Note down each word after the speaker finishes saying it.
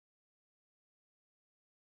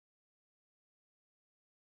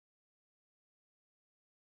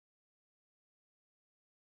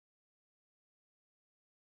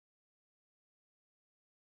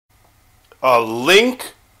A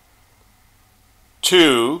link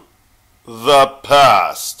to the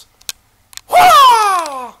past.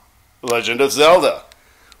 Wah! Legend of Zelda.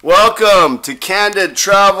 Welcome to Candid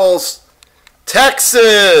Travels,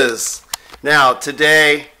 Texas. Now,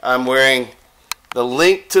 today I'm wearing the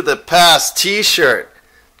Link to the Past t-shirt.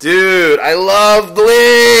 Dude, I love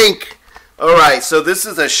Link. All right, so this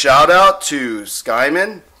is a shout out to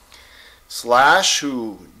Skyman /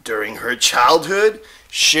 who, during her childhood,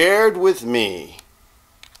 shared with me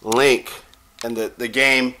Link. And the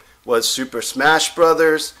game was Super Smash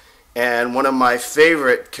Brothers, and one of my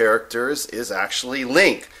favorite characters is actually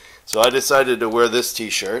Link. So I decided to wear this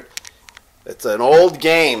t-shirt. It's an old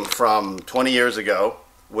game from 20 years ago,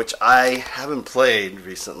 which I haven't played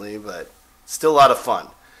recently, but still a lot of fun.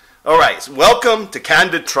 All right, so welcome to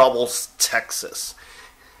Candid Travels, Texas.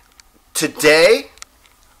 Today,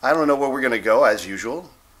 I don't know where we're going to go, as usual.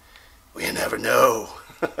 We never know.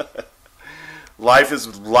 Life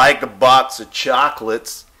is like a box of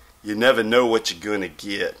chocolates. You never know what you're going to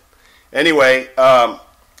get. Anyway,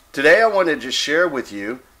 today I wanted to just share with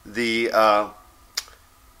you the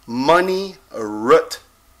money root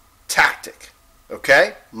tactic.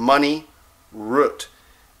 Okay? Money root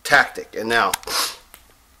tactic. And now,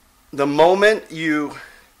 the moment you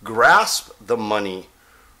grasp the money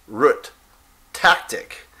root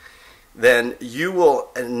tactic, then you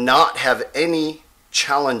will not have any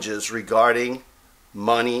challenges regarding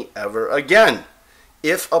money ever again,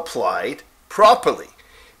 if applied properly.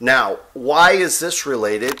 Now, why is this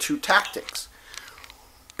related to tactics?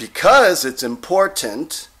 Because it's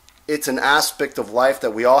important. It's an aspect of life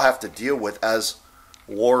that we all have to deal with as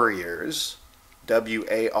warriors,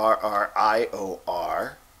 W-A-R-R-I-O-R,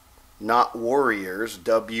 not warriors,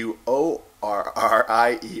 W-O-R-R-I-E-R.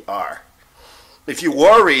 If you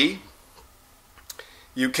worry,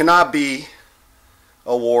 you cannot be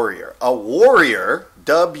a warrior. A warrior,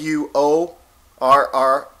 W-O-R-R-I-E-R,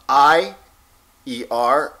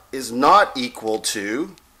 is not equal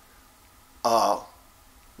to a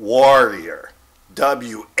warrior,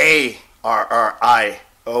 W-A-R-R-I-O-R.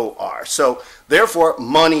 So, therefore,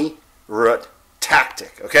 money root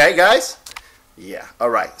tactic. Okay, guys? Yeah, all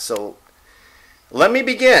right. So, let me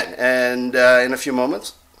begin. And in a few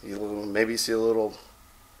moments, you'll maybe see a little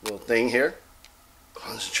thing here.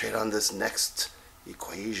 Concentrate on this next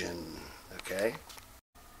equation, okay?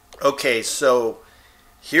 Okay, so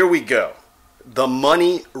here we go. The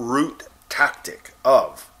money root tactic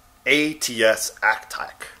of ATS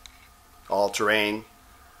ACTAC. All-terrain,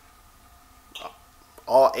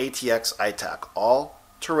 all ATX ITAC,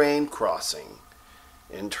 all-terrain crossing,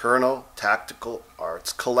 internal tactical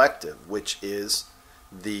arts collective, which is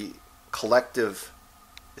the collective.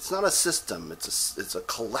 It's not a system, it's a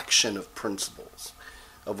collection of principles,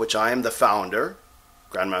 of which I am the founder,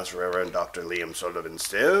 Grandmaster Reverend Dr. Liam Sullivan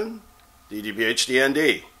Stone, DD PhD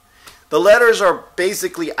ND. The letters are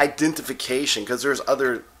basically identification, because there's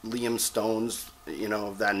other Liam Stones, you know,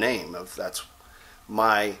 of that name. That's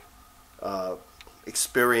my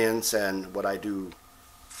experience and what I do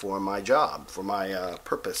for my job, for my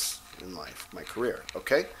purpose in life, my career.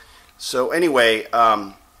 Okay? So anyway,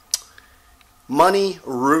 money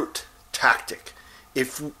root tactic.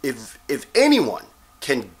 If anyone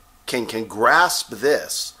can grasp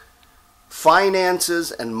this,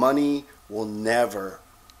 finances and money will never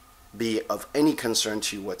be of any concern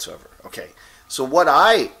to you whatsoever. Okay, so what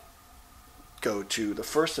I go to, the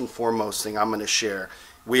first and foremost thing I'm going to share,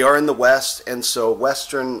 we are in the West, and so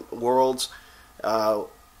Western worlds,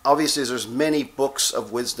 obviously there's many books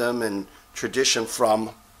of wisdom and tradition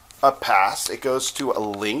from a past. It goes to a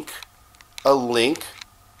link to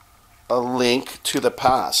the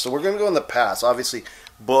past. So we're going to go in the past. Obviously,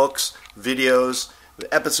 books, videos,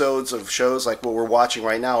 episodes of shows like what we're watching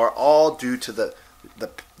right now are all due to the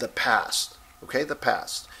past. Okay, the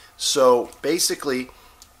past. So basically,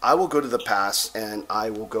 I will go to the past and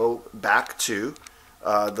I will go back to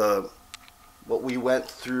what we went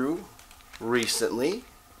through recently.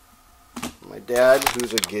 My dad,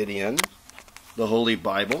 who's a Gideon, the Holy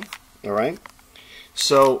Bible. All right.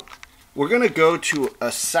 So we're going to go to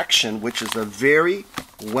a section which is a very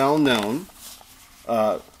well-known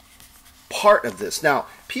part of this. Now,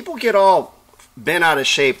 people get all bent out of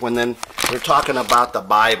shape when then they're talking about the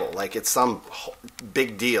Bible like it's some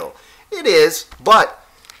big deal. It is, but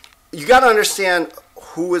you got to understand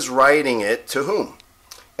who is writing it to whom.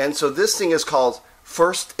 And so this thing is called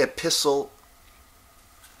First Epistle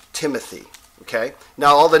Timothy. Okay?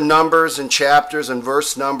 Now all the numbers and chapters and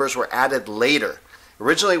verse numbers were added later.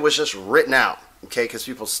 Originally it was just written out, okay, because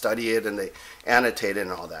people study it and they annotate it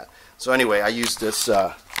and all that. So anyway, I use this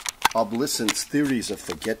obsolescence, theories of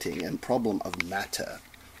forgetting, and problem of matter.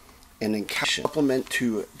 An encapsulation supplement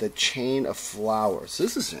to the chain of flowers.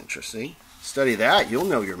 This is interesting. Study that, you'll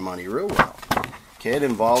know your money real well. Okay, it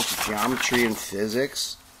involves geometry and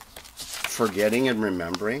physics, forgetting and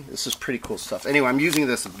remembering. This is pretty cool stuff. Anyway, I'm using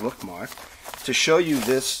this as a bookmark to show you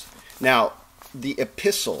this. Now, the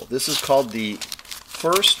epistle. This is called the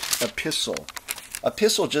first epistle.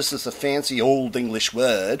 Epistle just is a fancy old English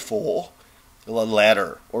word for a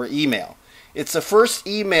letter or email. It's the first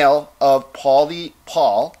email of Paul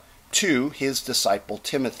to his disciple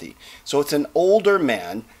Timothy. So it's an older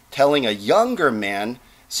man telling a younger man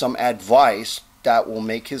some advice that will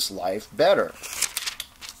make his life better.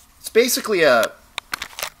 This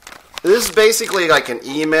is basically like an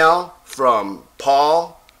email from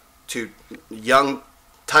Paul to young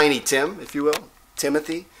tiny Tim, if you will,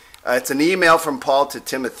 Timothy. It's an email from Paul to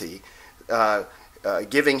Timothy,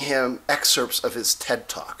 giving him excerpts of his TED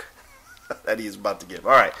Talk that he's about to give.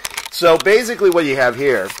 All right. So basically what you have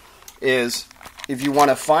here is, if you want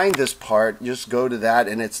to find this part, just go to that,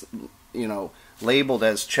 and it's, you know, labeled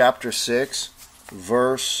as chapter 6,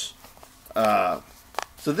 verse. So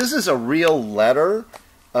this is a real letter,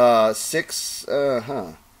 verse.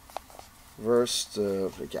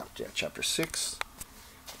 Chapter 6.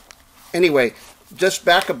 Anyway, just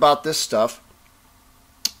back about this stuff.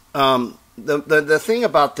 The thing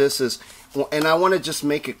about this is, and I want to just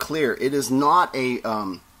make it clear, it is not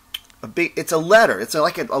it's a letter. It's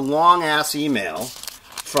like a long ass email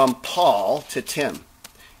from Paul to Tim.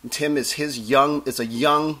 And Tim is a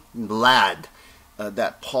young lad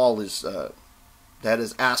that Paul is that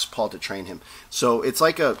has asked Paul to train him. So it's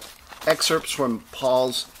like excerpts from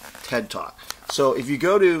Paul's TED Talk. So if you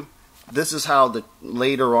go to, this is how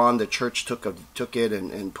later on the church took it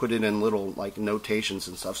and put it in little like notations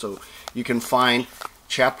and stuff. So you can find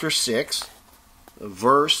chapter 6,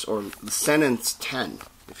 verse or sentence 10,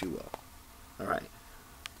 if you will. All right.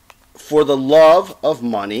 For the love of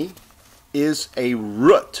money is a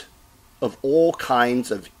root of all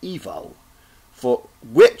kinds of evil, for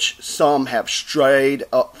which some have strayed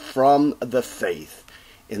up from the faith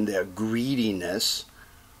in their greediness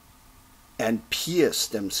and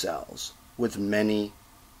pierced themselves with many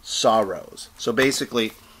sorrows. So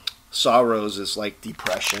basically, sorrows is like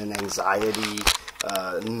depression, anxiety,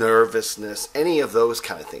 nervousness, any of those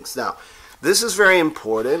kind of things. Now, this is very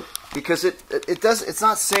important because it's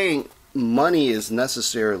not saying money is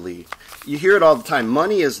necessarily, you hear it all the time,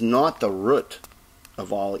 money is not the root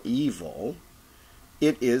of all evil.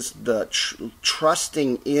 It is the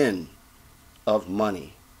trusting in of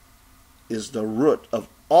money is the root of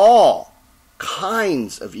all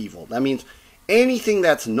kinds of evil. That means anything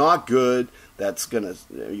that's not good, it's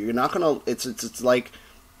like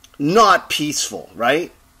not peaceful,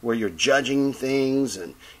 right? Where you're judging things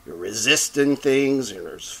and you're resisting things, and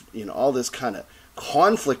there's, you know, all this kind of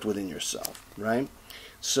conflict within yourself, right?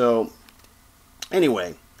 So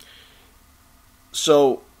anyway,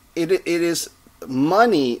 so it is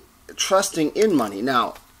money, trusting in money.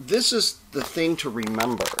 Now, this is the thing to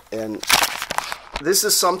remember, and this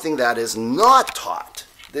is something that is not taught.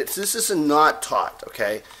 This is not taught,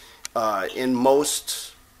 okay, in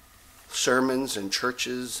most sermons and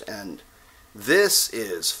churches, and this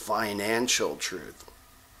is financial truth.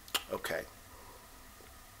 Okay.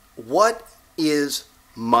 What is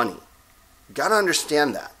money? You got to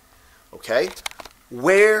understand that, okay?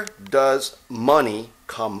 Where does money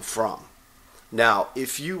come from? Now,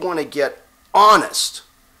 if you want to get honest,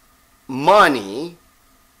 money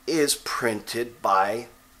is printed by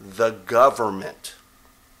the government.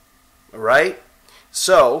 All right?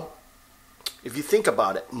 So, if you think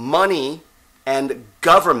about it, money and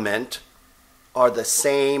government are the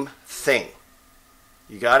same thing.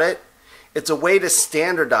 You got it? It's a way to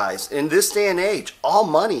standardize. In this day and age, all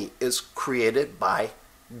money is created by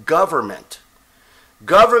government.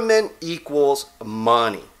 Government equals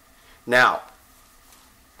money. Now,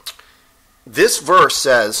 this verse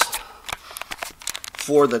says,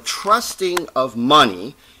 for the trusting of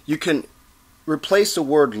money, you can replace the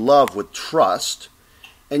word love with trust,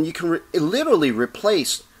 and you can literally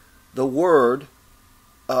replace the word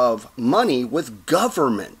of money with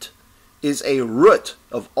government. Is a root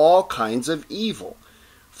of all kinds of evil,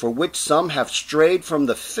 for which some have strayed from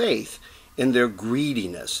the faith in their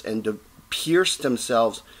greediness and pierced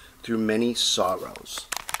themselves through many sorrows.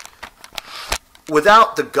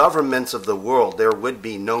 Without the governments of the world, there would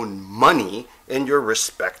be no money in your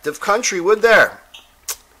respective country, would there?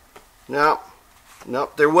 No,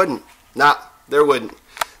 there wouldn't. No, there wouldn't.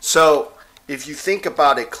 So, if you think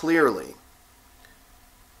about it clearly,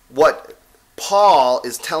 what Paul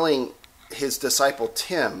is telling his disciple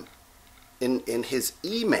Tim in his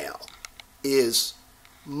email is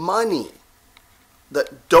money.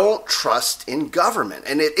 That don't trust in government.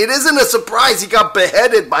 And it isn't a surprise he got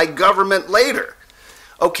beheaded by government later.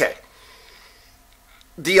 Okay.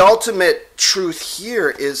 The ultimate truth here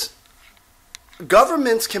is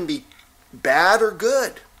governments can be bad or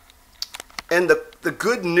good. And the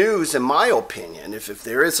good news, in my opinion, if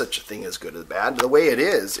there is such a thing as good or bad, the way it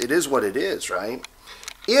is what it is, right?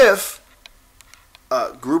 If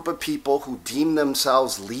a group of people who deem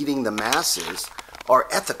themselves leading the masses are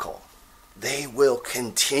ethical, they will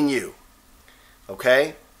continue.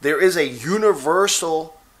 Okay? There is a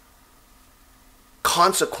universal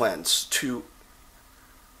consequence to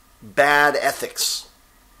bad ethics.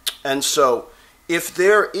 And so, if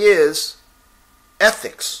there is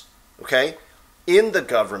ethics, okay, in the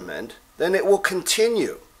government, then it will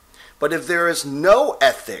continue. But if there is no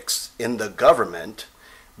ethics in the government,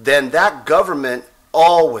 then that government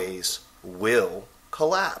always will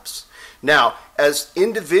collapse. Now, as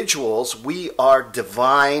individuals, we are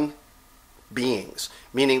divine beings,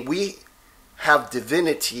 meaning we have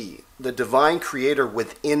divinity, the divine creator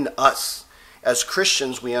within us. As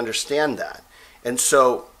Christians, we understand that. And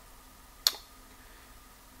so,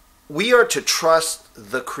 we are to trust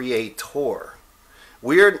the Creator.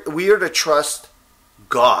 We are to trust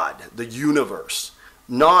God, the universe,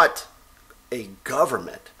 not a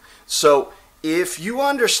government. So, if you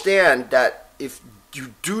understand that if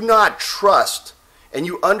you do not trust, and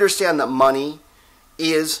you understand that money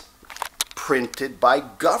is printed by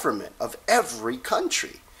government of every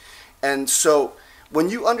country. And so when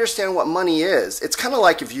you understand what money is, it's kind of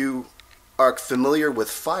like if you are familiar with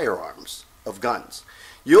firearms of guns.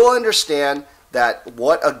 You'll understand that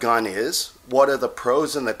what a gun is, what are the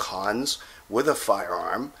pros and the cons with a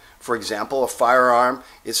firearm. For example, a firearm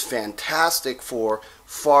is fantastic for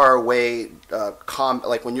far away,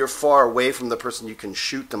 like when you're far away from the person, you can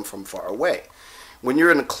shoot them from far away. When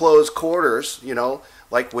you're in close quarters,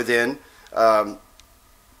 like within, 3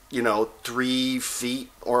 feet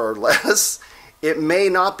or less, it may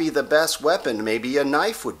not be the best weapon. Maybe a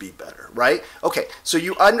knife would be better, right? Okay, so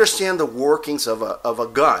you understand the workings of a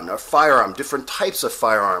gun, a firearm, different types of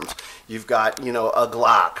firearms. You've got, a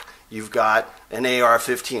Glock. You've got an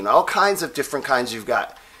AR-15, all kinds of different kinds. You've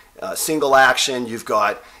got single action. You've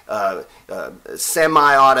got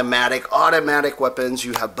semi-automatic, automatic weapons.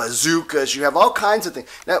 You have bazookas. You have all kinds of things.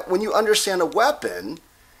 Now, when you understand a weapon,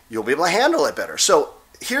 you'll be able to handle it better. So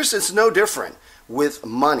it's no different with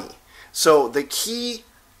money. So the key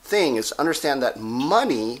thing is understand that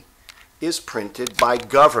money is printed by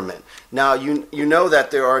government. Now, you know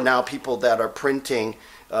that there are now people that are printing,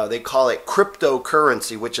 they call it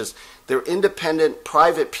cryptocurrency, which is they're independent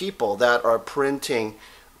private people that are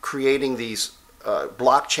creating these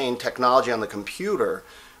blockchain technology on the computer.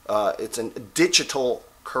 It's a digital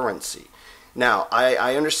currency. Now,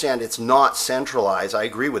 I understand it's not centralized. I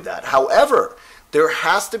agree with that. However, there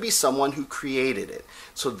has to be someone who created it.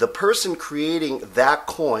 So the person creating that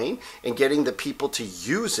coin and getting the people to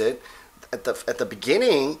use it, at the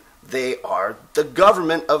beginning, they are the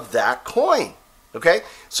government of that coin. Okay?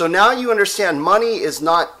 So now you understand money is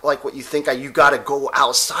not like what you think. You got to go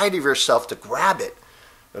outside of yourself to grab it.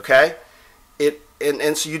 Okay?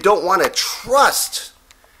 And so you don't want to trust.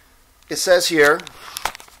 It says here,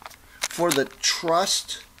 for the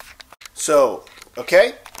trust. So,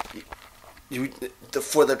 okay?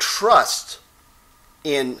 For the trust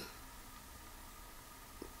in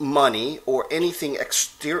money or anything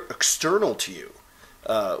external to you,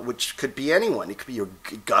 which could be anyone. It could be your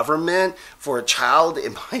government. For a child,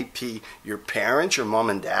 it might be your parents, your mom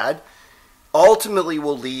and dad. Ultimately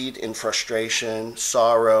will lead in frustration,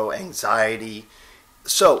 sorrow, anxiety.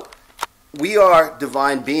 So, we are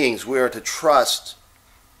divine beings. We are to trust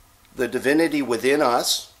the divinity within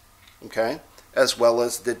us, okay, as well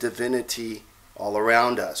as the divinity all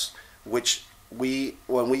around us, which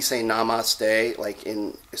when we say namaste, like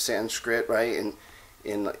in Sanskrit, right,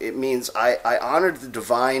 it means I honor the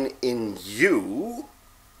divine in you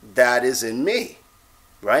that is in me,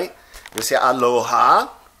 right? We say aloha,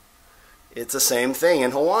 it's the same thing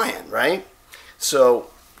in Hawaiian, right? So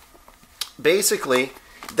basically,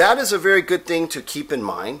 that is a very good thing to keep in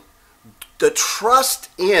mind. The trust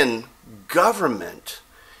in government.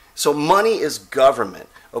 So money is government,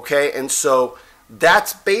 okay? And so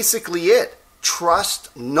that's basically it.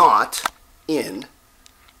 Trust not in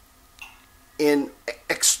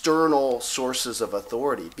external sources of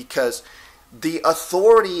authority, because the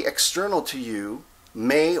authority external to you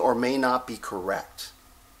may or may not be correct.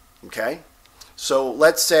 Okay? So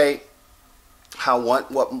let's say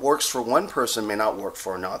what works for one person may not work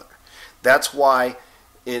for another. That's why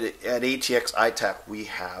at ATX ITAC we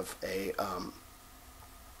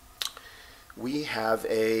have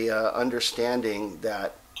a understanding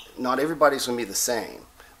that not everybody's going to be the same,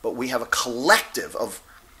 but we have a collective of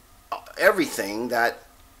everything that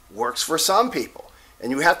works for some people,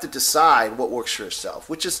 and you have to decide what works for yourself,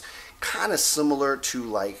 which is kind of similar to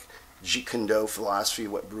like Jeet Kune Do philosophy,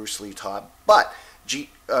 what Bruce Lee taught. But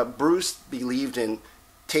Bruce believed in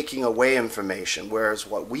taking away information, whereas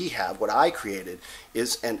what we have, what I created,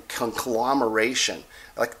 is a conglomeration,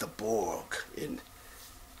 like the Borg in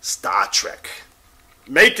Star Trek.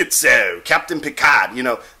 Make it so, Captain Picard, you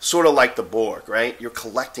know, sort of like the Borg, right? You're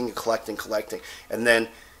collecting and collecting, collecting, and then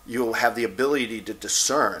you'll have the ability to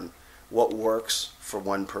discern what works for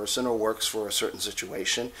one person or works for a certain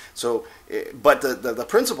situation. So, but the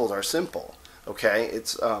principles are simple, okay?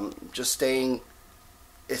 It's just staying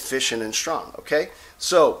efficient and strong, okay?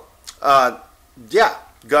 So, yeah,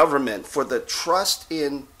 government, for the trust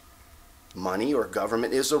in money or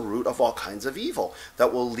government is the root of all kinds of evil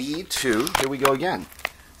that will lead to, here we go again,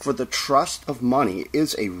 for the trust of money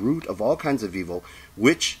is a root of all kinds of evil,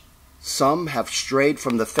 which some have strayed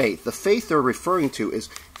from the faith. The faith they're referring to is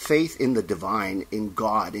faith in the divine, in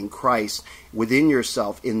God, in Christ, within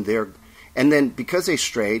yourself, in their, and then because they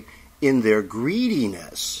strayed, in their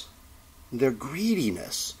greediness,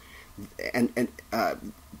 and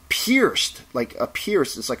pierced, like a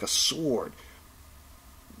pierce is like a sword,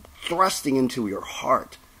 thrusting into your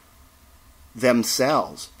heart,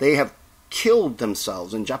 themselves. They have killed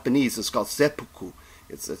themselves. In Japanese, it's called seppuku.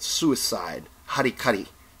 It's a suicide, harikari,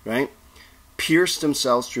 right? Pierced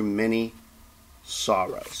themselves through many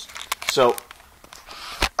sorrows. So,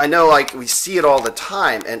 I know, like, we see it all the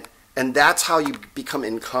time, and that's how you become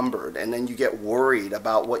encumbered, and then you get worried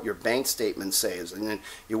about what your bank statement says, and then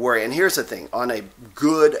you worry. And here's the thing, on a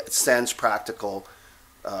good sense, practical,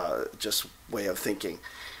 just way of thinking,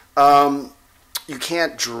 you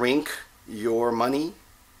can't drink your money,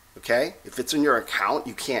 okay? If it's in your account,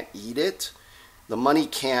 you can't eat it. The money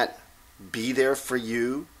can't be there for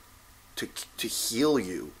you to heal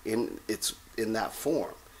you in that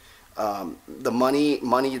form. The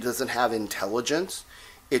money doesn't have intelligence.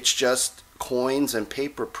 It's just coins and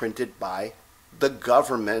paper printed by the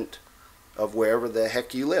government of wherever the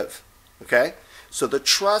heck you live, okay? So the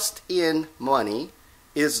trust in money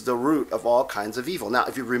is the root of all kinds of evil. Now,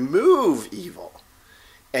 if you remove evil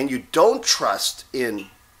and you don't trust in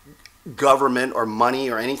government or money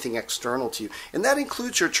or anything external to you, and that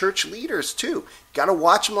includes your church leaders too. You got to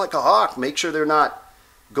watch them like a hawk. Make sure they're not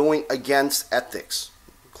going against ethics.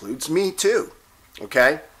 Includes me too,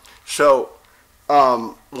 okay? So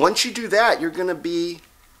once you do that, you're going to be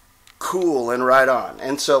cool and right on.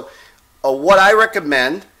 And so what I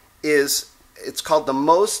recommend is, it's called The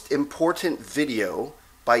Most Important Video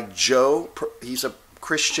by Joe. He's a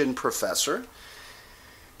Christian professor.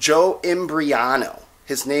 Joe Imbriano.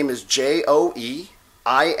 His name is Joeimbriano.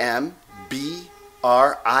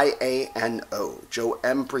 Joe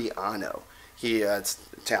Imbriano. He has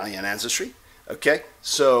Italian ancestry. Okay,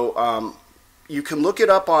 so you can look it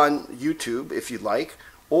up on YouTube if you'd like,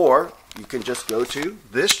 or you can just go to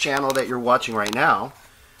this channel that you're watching right now,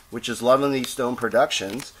 which is Lovely Stone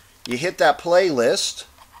Productions. You hit that playlist,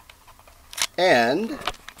 and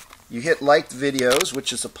you hit liked videos,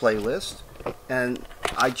 which is a playlist, and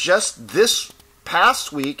this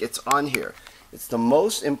past week, it's on here. It's The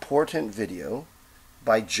Most Important Video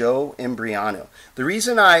by Joe Imbriano. The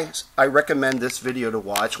reason I recommend this video to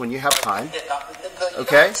watch when you have time,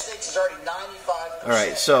 okay? All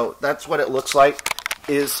right, so that's what it looks like.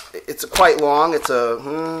 It's quite long. It's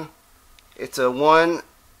a 1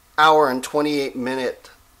 hour and 28 minute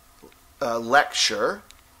lecture.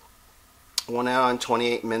 1 hour and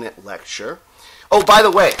 28 minute lecture. Oh, by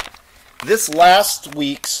the way, this last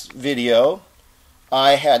week's video,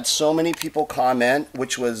 I had so many people comment,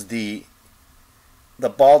 which was the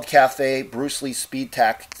Bald Cafe, Bruce Lee Speed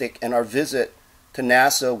Tactic, and our visit to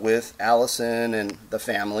NASA with Allison and the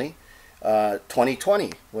family,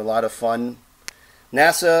 2020, with a lot of fun.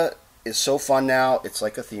 NASA is so fun now, it's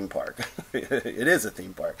like a theme park. It is a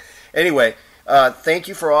theme park. Anyway, thank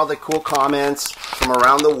you for all the cool comments from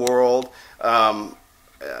around the world.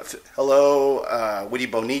 Hello, Witty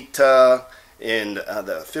Bonita in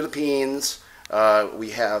the Philippines.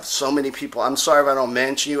 We have so many people. I'm sorry if I don't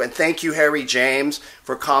mention you. And thank you, Harry James,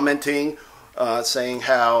 for commenting, saying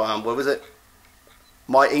how, what was it?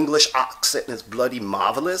 My English accent is bloody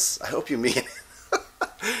marvelous. I hope you mean it.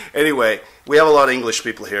 Anyway, we have a lot of English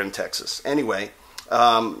people here in Texas. Anyway,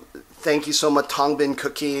 thank you so much, Tongbin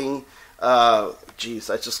Cooking. Geez,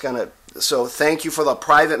 I just kind of So thank you for the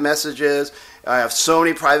private messages. I have so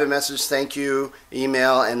many private messages. Thank you,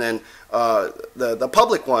 email, and then the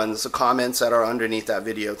public ones, the comments that are underneath that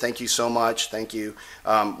video. Thank you so much. Thank you.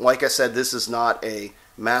 Like I said, this is not a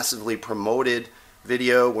massively promoted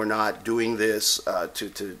video. We're not doing this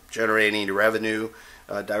to generate any revenue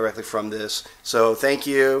directly from this. So thank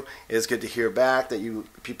you. It's good to hear back that you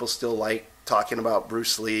people still like talking about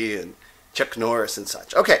Bruce Lee and Chuck Norris and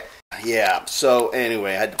such. Okay. Yeah, so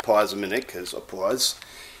anyway, I had to pause a minute because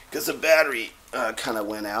the battery kind of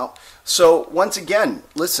went out. So once again,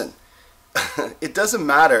 listen, it doesn't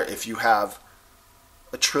matter if you have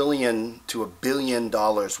 $1 trillion to $1 billion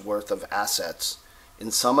worth of assets in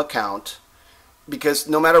some account, because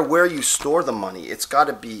no matter where you store the money, it's got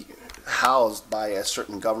to be housed by a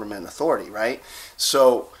certain government authority, right?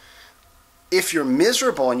 So if you're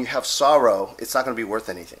miserable and you have sorrow, it's not going to be worth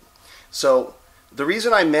anything. So the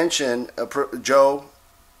reason I mention Joe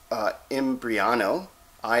Imbriano,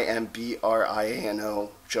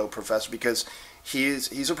 I-M-B-R-I-A-N-O, Joe Professor, because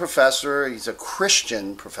he's a professor, he's a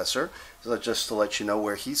Christian professor, so just to let you know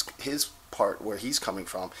where he's coming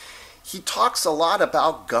from. He talks a lot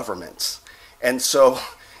about governments, and so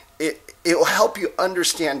it will help you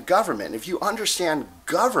understand government. If you understand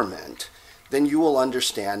government, then you will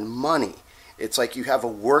understand money. It's like you have a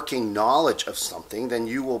working knowledge of something, then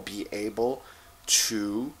you will be able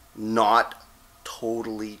to not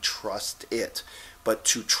totally trust it, but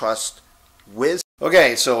to trust wisdom.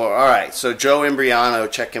 Okay, so all right, so Joe Imbriano,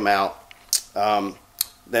 check him out.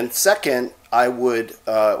 Then second, I would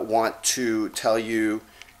want to tell you,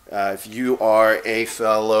 if you are a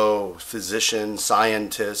fellow physician,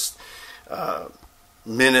 scientist,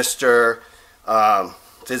 minister,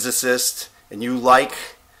 physicist, and you like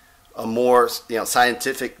a more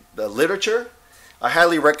scientific literature, I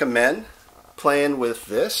highly recommend playing with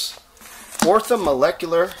this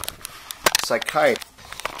orthomolecular psychiatry.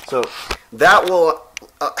 So that will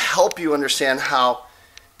help you understand how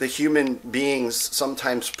the human beings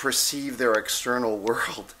sometimes perceive their external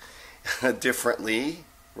world differently,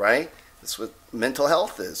 right? That's what mental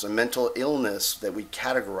health is, a mental illness that we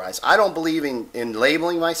categorize. I don't believe in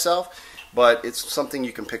labeling myself, but it's something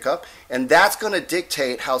you can pick up, and that's going to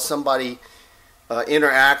dictate how somebody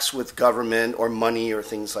interacts with government or money or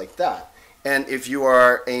things like that. And if you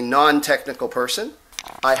are a non-technical person,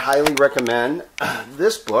 I highly recommend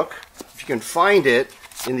this book. If you can find it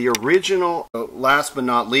in the original. Last but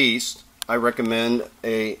not least, I recommend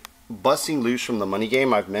a Busting Loose from the Money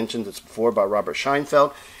Game. I've mentioned this before, by Robert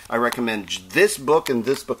Scheinfeld. I recommend this book and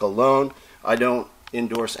this book alone. I don't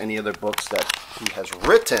endorse any other books that he has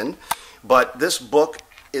written, but this book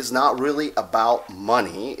is not really about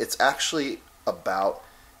money. It's actually about,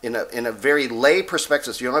 in a very lay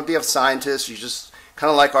perspective. So you don't have to be a scientist. You just kind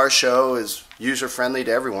of like our show is user-friendly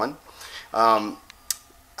to everyone.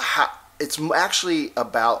 It's actually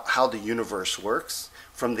about how the universe works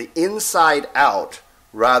from the inside out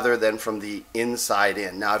rather than from the inside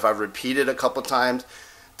in. Now, if I've repeated a couple times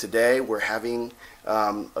today, we're having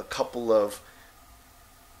a couple of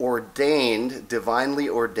divinely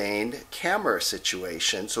ordained camera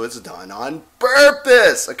situation, so it's done on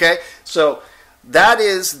purpose. Okay, so that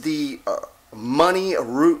is the money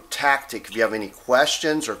root tactic. If you have any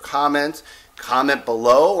questions or comments, comment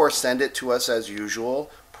below or send it to us as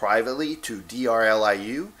usual privately to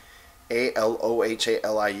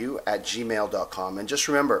drliualohaliu@gmail.com. And just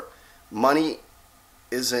remember, money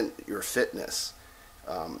isn't your fitness.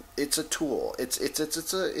 It's a tool. It's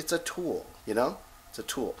a tool. You know, it's a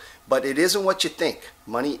tool. But it isn't what you think.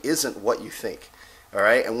 Money isn't what you think. All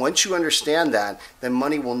right. And once you understand that, then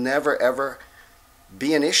money will never ever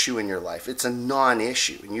be an issue in your life. It's a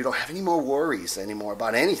non-issue, and you don't have any more worries anymore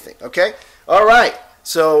about anything. Okay? All right.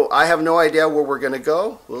 So I have no idea where we're going to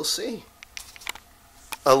go. We'll see.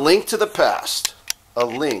 A link to the past. A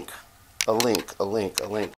link. A link. A link. A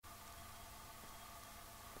link.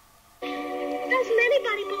 Doesn't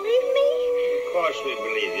anybody believe me? Of course we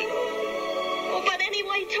believe you, though. Oh, but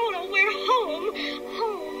anyway, Toto, we're home.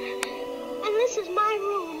 Home. And this is my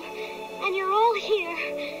room. And you're all here.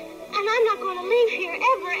 And I'm not going to leave here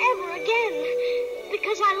ever again.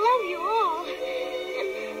 Because I love you all. And,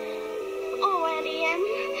 oh, Auntie Em,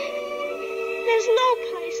 there's no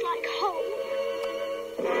place like home.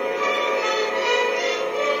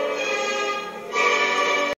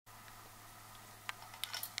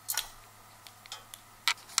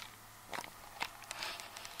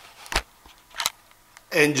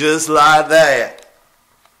 And just like that,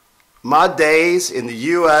 my days in the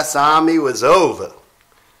U.S. Army was over.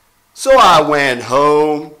 So I went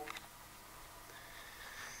home.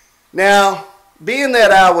 Now, being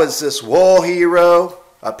that I was this war hero,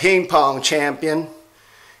 a ping pong champion.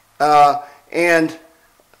 And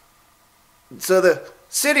so the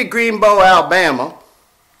city of Greenbow, Alabama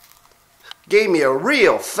gave me a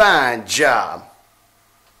real fine job.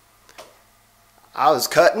 I was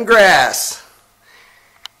cutting grass.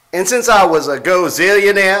 And since I was a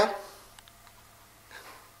gazillionaire,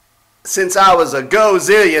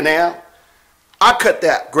 I cut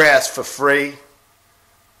that grass for free.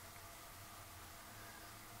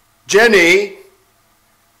 Jenny,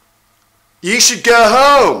 you should go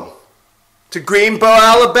home to Greenbow,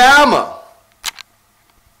 Alabama.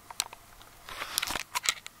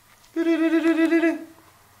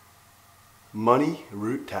 Money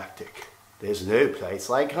route tactic. There's no place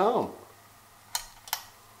like home.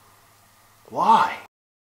 Why?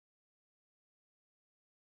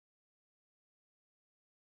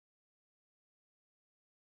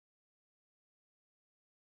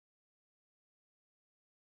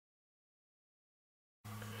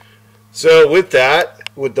 So with that,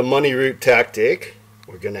 with the money route tactic,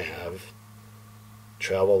 we're going to have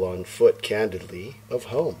travel on foot candidly of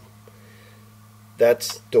home.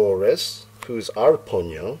 That's Doris, who's our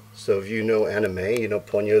Ponyo. So if you know anime, you know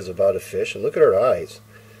Ponyo is about a fish. And look at her eyes.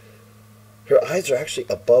 Her eyes are actually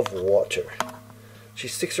above water. She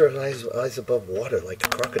sticks her eyes above water like a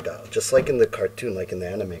crocodile, just like in the cartoon, like in the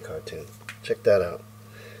anime cartoon. Check that out.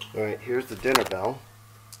 Alright, here's the dinner bell.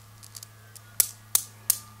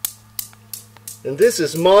 And this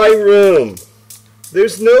is my room.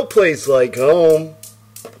 There's no place like home.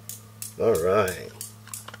 Alright.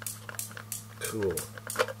 Cool.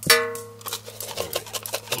 Alright.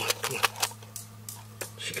 Come on.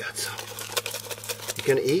 She got some. You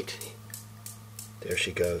gonna eat? There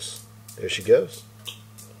she goes. There she goes.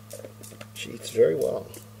 She eats very well.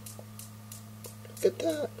 Look at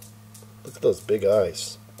that. Look at those big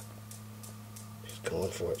eyes. She's going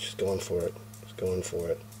for it. She's going for it. She's going for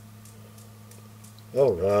it.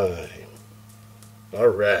 All right. All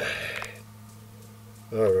right.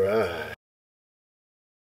 All right.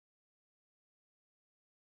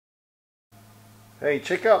 Hey,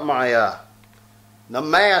 check out my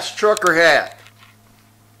Namaste trucker hat.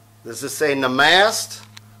 Does this say Namaste?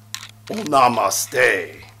 Oh,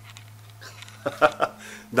 Namaste.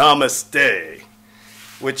 Namaste.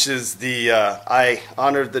 Which is the, I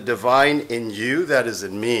honor the divine in you that is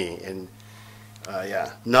in me. And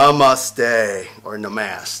yeah, Namaste or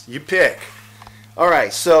Namaste. You pick.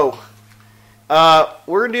 Alright, so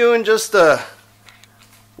we're doing just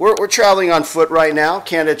we're traveling on foot right now.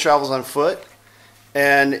 Candid travels on foot.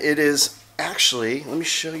 And it is actually, let me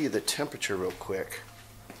show you the temperature real quick.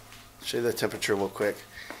 Show you the temperature real quick.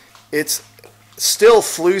 It's still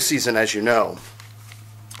flu season, as you know.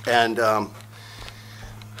 And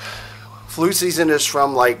flu season is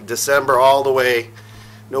from like December all the way,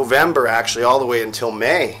 November actually, all the way until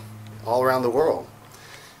May, all around the world.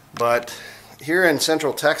 But here in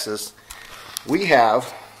Central Texas, we have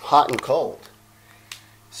hot and cold.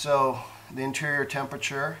 So the interior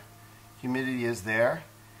temperature, humidity is there.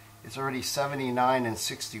 It's already 79 and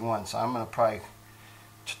 61, so I'm going to probably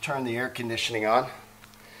turn the air conditioning on.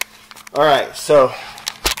 Alright, so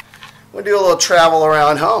we'll do a little travel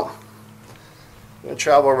around home. I'm going to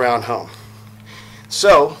travel around home.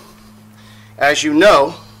 So, as you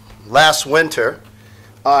know, last winter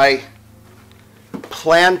I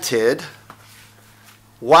planted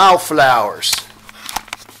wildflowers.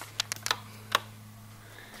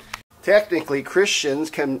 Technically, Christians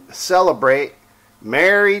can celebrate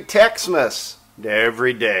Merry Texmas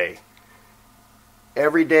every day.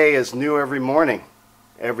 Every day is new every morning.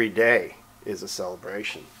 Every day is a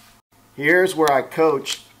celebration. Here's where I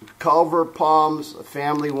coached Culver Palms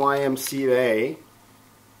Family YMCA,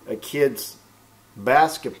 a kids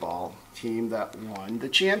basketball team that won the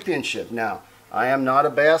championship. Now, I am not a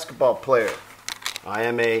basketball player. I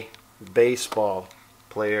am a baseball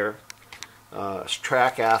player, a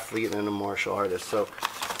track athlete, and a martial artist. So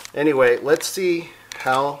anyway, let's see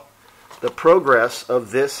how the progress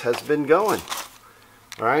of this has been going.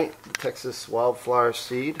 Alright, the Texas Wildflower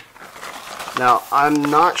seed. Now, I'm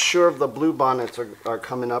not sure if the bluebonnets are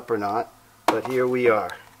coming up or not, but here we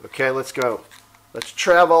are. Okay, let's go. Let's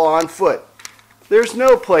travel on foot. There's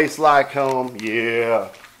no place like home. Yeah.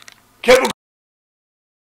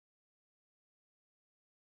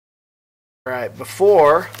 Alright,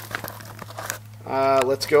 before,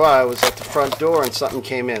 let's go. I was at the front door and something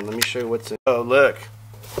came in. Let me show you what's in. Oh, look.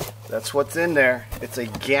 That's what's in there. It's a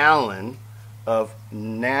gallon of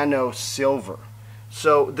nano silver.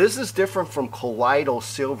 So this is different from colloidal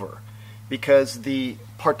silver because the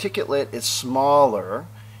particulate is smaller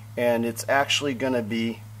and it's actually going to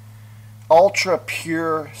be ultra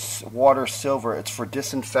pure water silver. It's for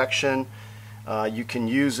disinfection. You can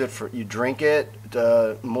use it for, you drink it,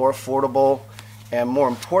 more affordable, and more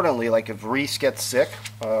importantly, like if Reese gets sick,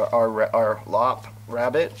 our lop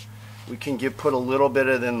rabbit, we can put a little bit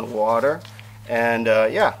of it in the water, and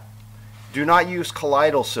yeah. Do not use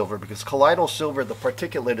colloidal silver, because colloidal silver, the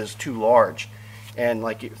particulate is too large, and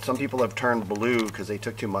like some people have turned blue because they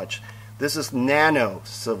took too much. This is nano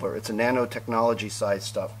silver. It's a nanotechnology size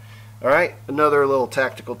stuff. All right, another little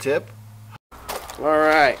tactical tip. All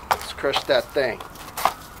right, let's crush that thing.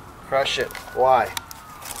 Crush it. Why?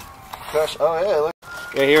 Crush. Oh yeah, look.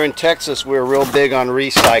 Yeah, here in Texas, we're real big on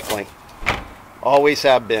recycling. Always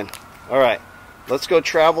have been. All right, let's go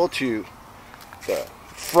travel to the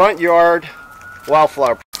front yard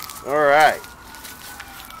wildflower. All right,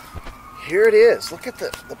 here it is. Look at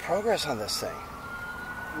the progress on this thing.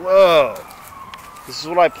 Whoa, this is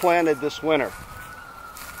what I planted this winter,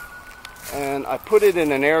 and I put it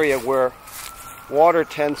in an area where water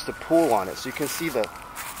tends to pool on it, so you can see the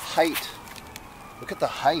height. Look at the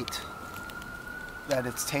height that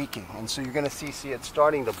it's taking, and so you're going to see it's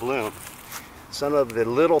starting to bloom. Some of the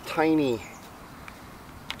little tiny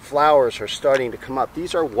flowers are starting to come up.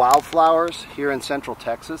 These are wildflowers here in Central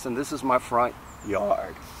Texas, and this is my front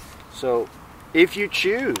yard. So if you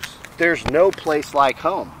choose, there's no place like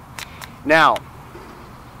home. Now,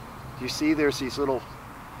 you see there's these little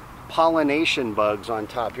pollination bugs on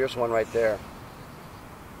top. Here's one right there.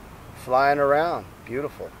 Flying around.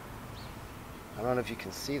 Beautiful. I don't know if you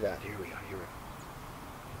can see that. Here we go. Here we go.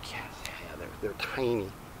 Yeah, they're tiny.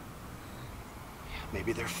 Yeah,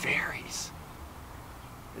 maybe they're fairies.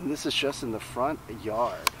 And this is just in the front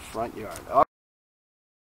yard. Oh.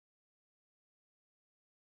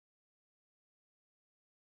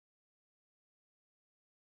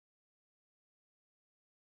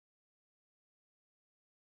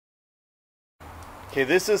 Okay,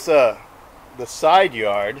 this is the side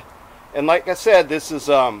yard, and like I said, this is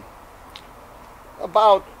about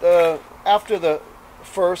after the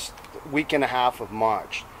first week and a half of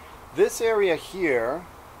March. This area here,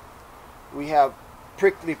 we have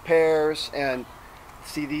prickly pears, and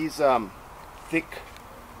see these thick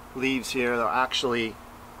leaves here are actually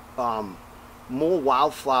more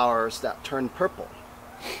wildflowers that turn purple.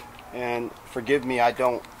 And forgive me,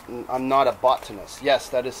 I'm not a botanist. Yes,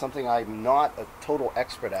 that is something I'm not a total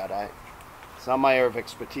expert at. It's not my area of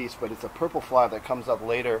expertise, but it's a purple flower that comes up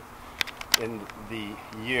later in the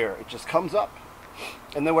year. It just comes up,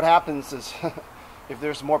 and then what happens is if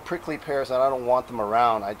there's more prickly pears and I don't want them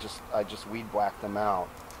around, I just weed whack them out.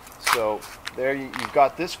 So there you've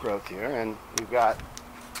got this growth here, and you've got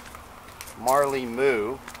Marley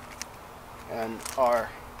Moo and our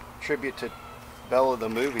tribute to Bella the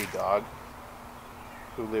movie dog,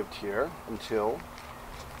 who lived here until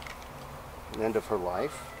the end of her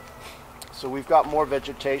life. So we've got more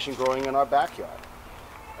vegetation growing in our backyard,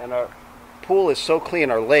 and our pool is so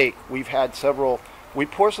clean. Our lake, we've had several. We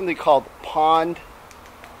pour something called pond.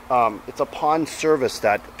 It's a pond service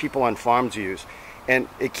that people on farms use, and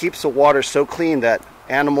it keeps the water so clean that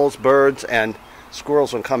animals, birds, and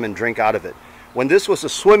squirrels will come and drink out of it. When this was a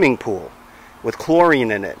swimming pool with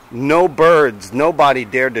chlorine in it, no birds, nobody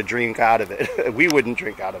dared to drink out of it. We wouldn't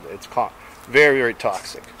drink out of it. It's very, very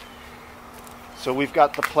toxic. So we've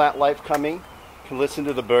got the plant life coming. You can listen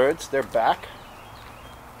to the birds. They're back.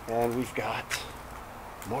 And we've got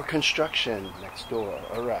more construction next door.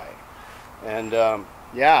 All right. And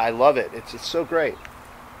yeah, I love it. It's so great.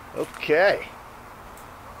 Okay.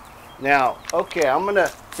 Now, okay, I'm going to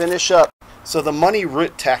finish up. So the money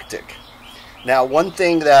root tactic. Now, one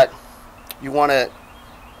thing that you want to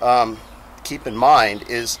keep in mind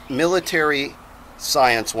is military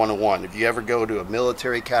science 101. If you ever go to a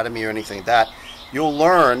military academy or anything like that, you'll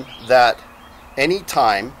learn that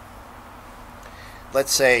anytime,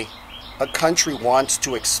 let's say, a country wants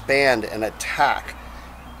to expand and attack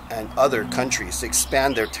and other countries to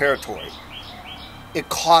expand their territory, it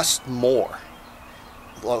costs more.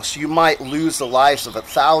 Well, so you might lose the lives of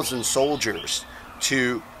 1,000 soldiers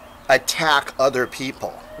to attack other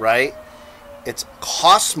people, right? It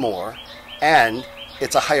costs more, and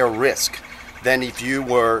it's a higher risk than if you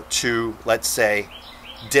were to, let's say,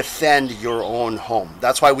 defend your own home.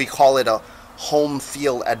 That's why we call it a home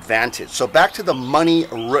field advantage. So back to the money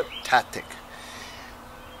root tactic.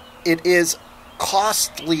 It is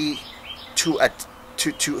costly to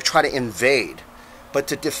try to invade, but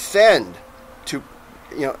to defend, to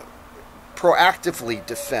proactively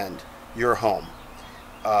defend your home,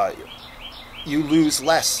 you lose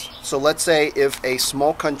less. So let's say if a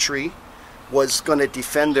small country was going to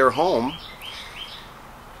defend their home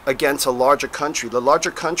against a larger country, the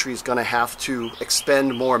larger country is going to have to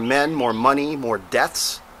expend more men, more money, more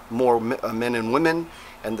deaths, more men and women.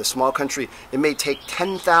 And the small country, it may take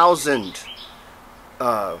 10,000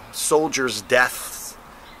 soldiers' deaths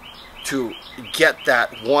to get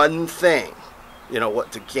that one thing, you know,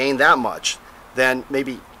 what, to gain that much, then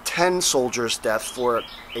maybe 10 soldiers' deaths for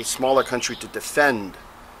a smaller country to defend,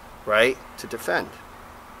 right? To defend.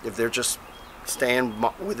 If they're just staying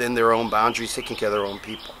within their own boundaries, taking care of their own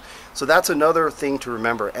people. So that's another thing to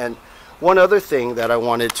remember. And one other thing that I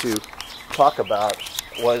wanted to talk about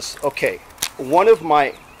was, okay, one of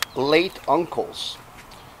my late uncles,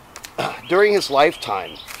 during his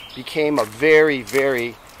lifetime, became a very,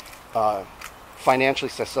 very financially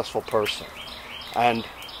successful person. And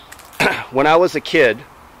when I was a kid,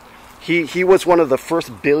 he was one of the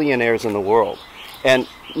first billionaires in the world. And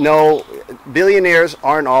no, billionaires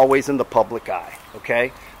aren't always in the public eye,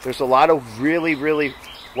 okay? There's a lot of really, really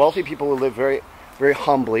wealthy people who live very, very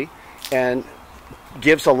humbly and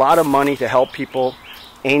gives a lot of money to help people,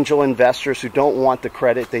 angel investors who don't want the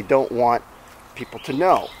credit, they don't want people to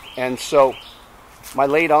know. And so my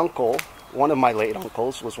late uncle, one of my late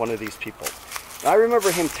uncles, was one of these people. And I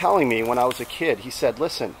remember him telling me when I was a kid, he said,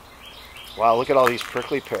 listen, wow, look at all these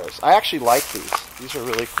prickly pears. I actually like these. These are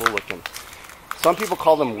really cool looking. Some people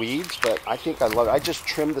call them weeds, but I think I love it. I just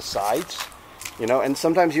trim the sides, you know, and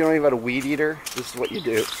sometimes you don't even have a weed eater. This is what you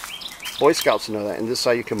do. Boy Scouts know that, and this is how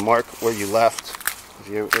you can mark where you left. If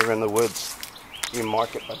you're ever in the woods, you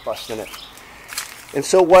mark it by busting it. And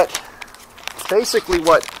so basically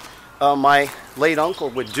what my late uncle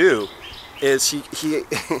would do is he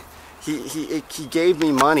gave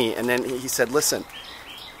me money, and then he said, listen,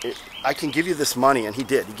 I can give you this money, and he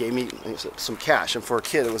did. He gave me some cash, and for a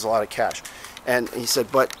kid, it was a lot of cash. And he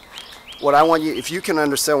said, but what I want you, if you can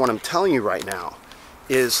understand what I'm telling you right now,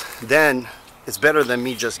 is then it's better than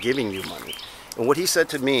me just giving you money. And what he said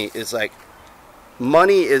to me is like,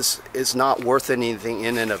 money is not worth anything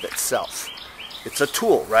in and of itself. It's a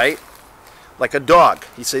tool, right? Like a dog.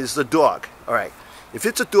 He says it's a dog. All right. If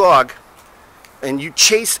it's a dog and you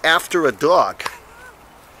chase after a dog,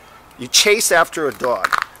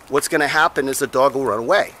 what's going to happen is the dog will run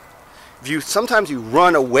away. Sometimes you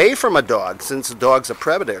run away from a dog, since the dog's a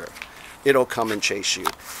predator, it'll come and chase you.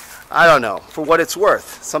 I don't know. For what it's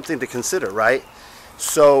worth, something to consider, right?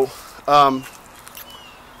 So,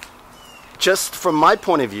 just from my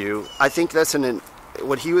point of view, I think that's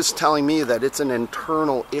what he was telling me, that it's an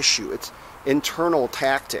internal issue. It's internal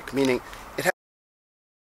tactic, meaning